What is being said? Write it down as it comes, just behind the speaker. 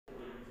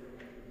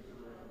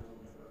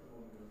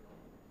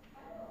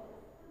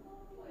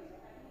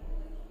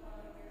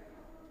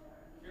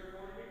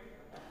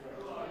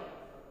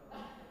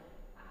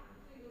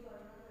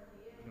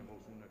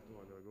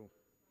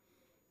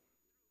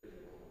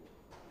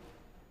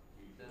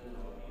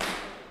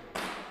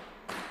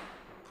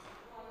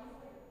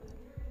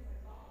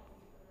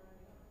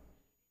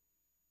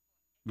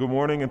Good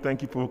morning and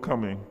thank you for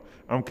coming.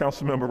 I'm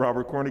Councilmember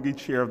Robert Cornegy,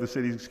 Chair of the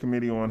City's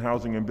Committee on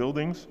Housing and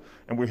Buildings,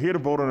 and we're here to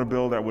vote on a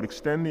bill that would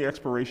extend the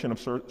expiration of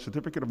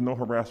Certificate of No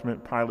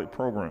Harassment pilot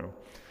program.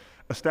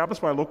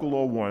 Established by Local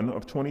Law 1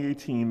 of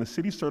 2018, the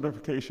city's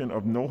certification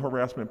of no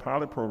harassment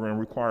pilot program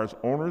requires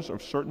owners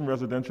of certain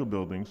residential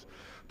buildings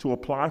to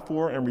apply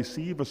for and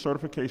receive a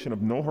certification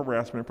of no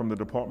harassment from the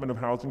Department of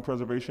Housing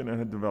Preservation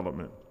and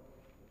Development.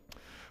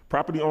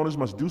 Property owners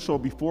must do so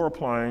before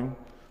applying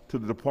to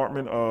the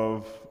Department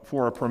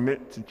for a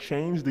permit to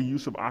change the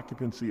use of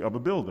occupancy of a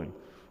building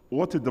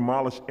or to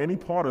demolish any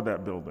part of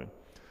that building.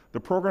 The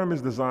program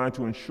is designed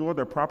to ensure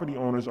that property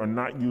owners are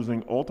not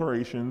using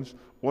alterations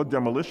or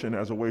demolition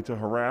as a way to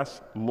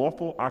harass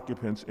lawful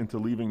occupants into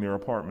leaving their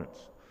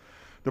apartments.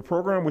 The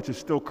program, which is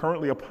still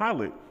currently a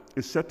pilot,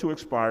 is set to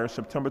expire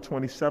September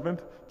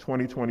 27th,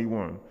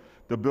 2021.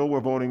 The bill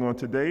we're voting on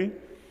today,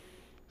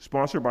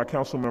 sponsored by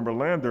Councilmember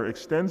Lander,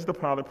 extends the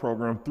pilot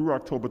program through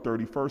October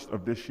 31st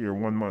of this year,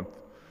 1 month,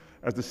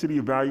 as the city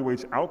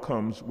evaluates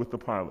outcomes with the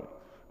pilot.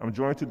 I'm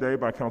joined today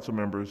by Council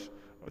members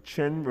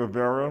Chin,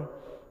 Rivera,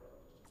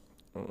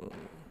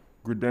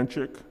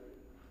 Grudenchik,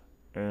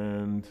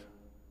 and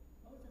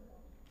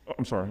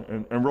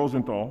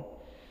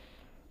Rosenthal.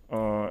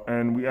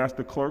 And we ask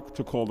the clerk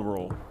to call the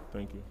roll.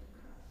 Thank you.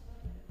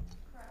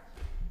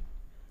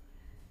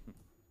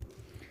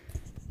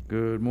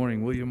 Good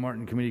morning, William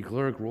Martin, Committee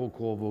Clerk. Roll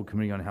call vote,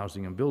 Committee on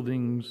Housing and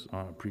Buildings.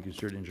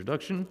 Preconcerted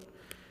introduction.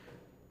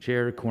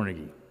 Chair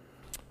Cornegy.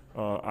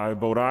 I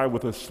vote aye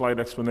with a slight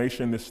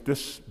explanation.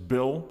 This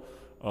bill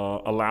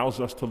allows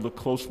us to look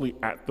closely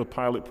at the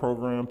pilot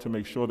program to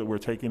make sure that we're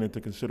taking into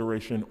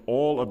consideration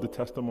all of the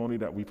testimony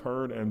that we've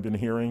heard and been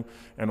hearing,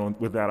 and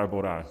with that I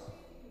vote aye.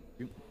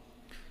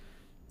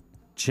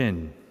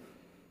 Chin.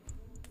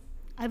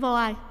 I vote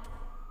aye.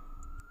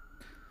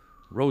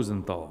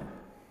 Rosenthal.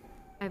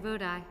 I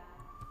vote aye.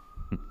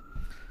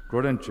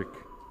 Grodenchik.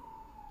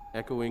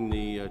 Echoing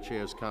the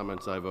chair's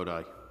comments, I vote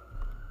aye.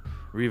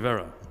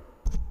 Rivera.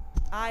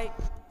 Aye.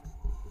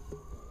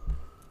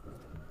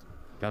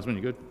 Councilman,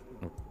 you good?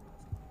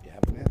 You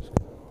have an ask.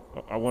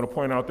 I want to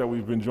point out that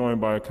we've been joined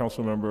by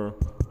Councilmember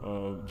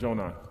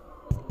Jonai.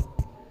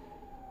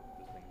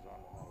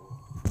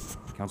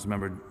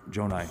 Councilmember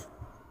Jonai.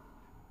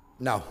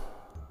 No.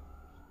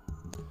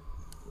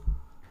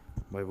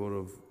 By a vote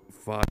of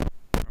 5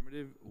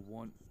 affirmative,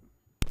 1.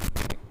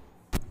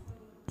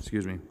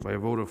 Excuse me. By a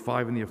vote of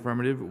 5 in the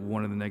affirmative,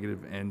 1 in the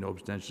negative, and no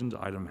abstentions,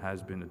 item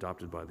has been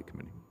adopted by the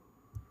committee.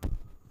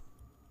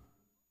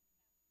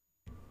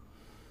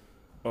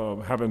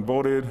 Having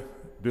voted,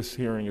 this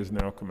hearing is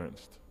now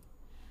commenced.